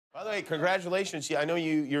By the way, congratulations. I know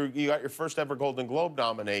you got your first ever Golden Globe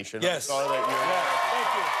nomination. Yes. I saw that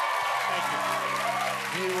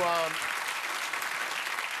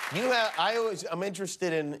Thank you. I'm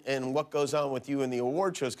interested in what goes on with you in the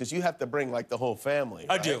award shows because you have to bring like the whole family.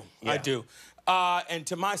 Right? I do. Yeah. I do. And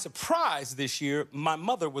to my surprise this year, my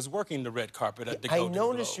mother was working the red carpet at the Golden Globes.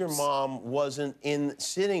 I noticed your mom wasn't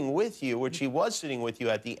sitting with you, which she was sitting with you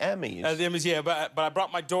at the Emmys. At the Emmys, yeah, but I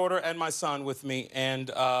brought my daughter and my son with me, and...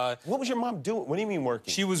 what was your mom doing? What do you mean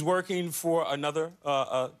working? She was working for another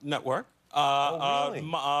network. Oh,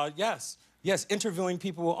 really? Yes, interviewing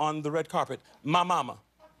people on the red carpet. My mama.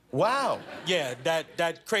 Wow. Yeah,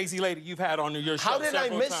 that crazy lady you've had on your show. How did I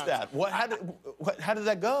miss times. that? How did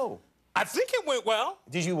that go? I think it went well.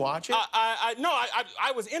 Did you watch it?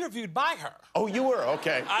 I was interviewed by her. Oh, you were?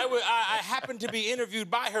 Okay. I happened to be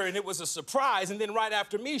interviewed by her, and it was a surprise. And then right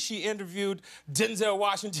after me, she interviewed Denzel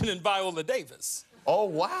Washington and Viola Davis. Oh,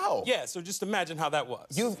 wow. Yeah, so just imagine how that was.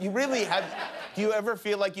 You really have... Do you ever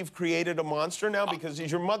feel like you've created a monster now? Because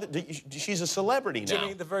your mother... She's a celebrity now.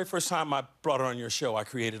 Jimmy, the very first time I brought her on your show, I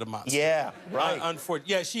created a monster. Yeah, right.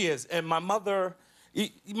 Unfortunately, yeah, she is. And my mother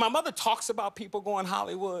talks about people going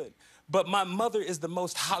Hollywood, but my mother is the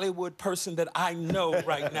most Hollywood person that I know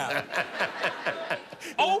right now.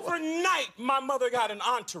 Overnight, my mother got an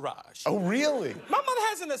entourage. Oh, really? My mother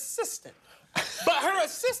has an assistant. But her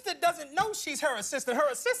assistant doesn't know she's her assistant. Her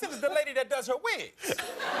assistant is the lady that does her wigs.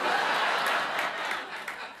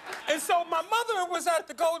 And so my mother was at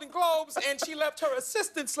the Golden Globes, and she left her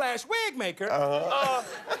assistant/wig maker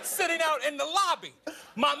sitting out in the lobby.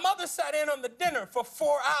 My mother sat in on the dinner for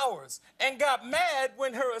 4 hours and got mad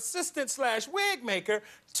when her assistant/wig maker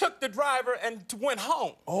took the driver and went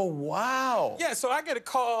home. Oh, wow. Yeah, so I get a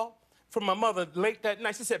call from my mother late that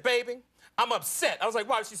night. She said, "Baby, I'm upset." I was like,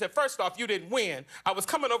 "Why?" She said, "First off, you didn't win. I was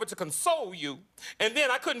coming over to console you, and then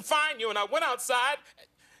I couldn't find you, and I went outside."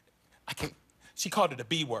 She called it a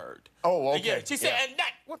B word. Oh, okay. Yeah, she said, "And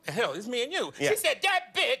that, what the hell, it's me and you." Yeah. She said,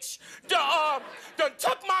 "That bitch done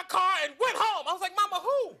took my car and went home." I was like, "Mama,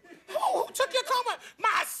 who? Who took your car?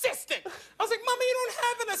 My assistant." I was like, "Mama, you don't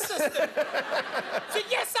have an assistant." She said,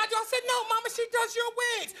 "Yes, I do." I said, "No, Mama, she does your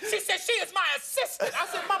wigs." She said, "She is my assistant." I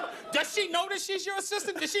said, "Mama, does she know that she's your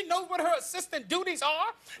assistant? Does she know what her assistant duties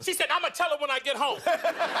are?" She said, "I'm gonna tell her when I get home."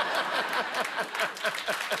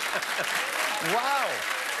 Wow.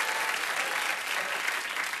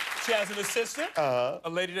 She has an assistant, a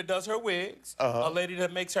lady that does her wigs, a lady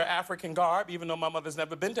that makes her African garb, even though my mother's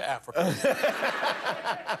never been to Africa.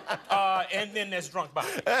 And then there's Drunk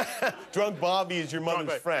Bobby. Drunk Bobby is your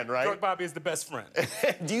mother's friend, right? Drunk Bobby is the best friend.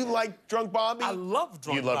 Do you like Drunk Bobby? I love Drunk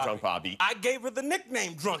Bobby. You love Drunk Bobby. I gave her the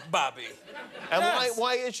nickname Drunk Bobby. And yes.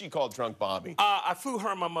 why is she called Drunk Bobby? I flew her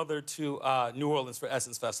and my mother to New Orleans for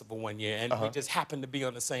Essence Festival one year, and we just happened to be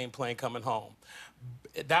on the same plane coming home.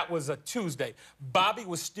 That was a Tuesday. Bobby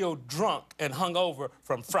was still drunk and hungover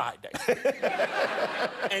from Friday.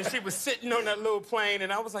 And she was sitting on that little plane,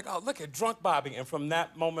 and I was like, "Oh, look at Drunk Bobby." And from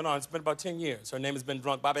that moment on, it's been about 10 years. Her name has been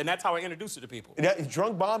Drunk Bobby, and that's how I introduced her to people.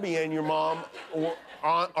 Drunk Bobby and your mom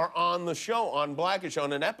are on the show, on Blackish,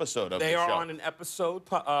 on an episode of the show. They are on an episode.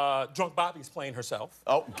 Drunk Bobby's playing herself.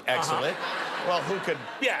 Oh, excellent. Well, who could...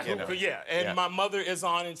 Yeah, yeah. And my mother is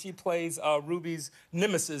on, and she plays Ruby's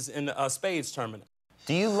nemesis in a spades tournament.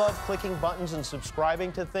 Do you love clicking buttons and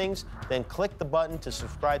subscribing to things? Then click the button to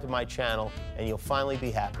subscribe to my channel, and you'll finally be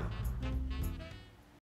happy.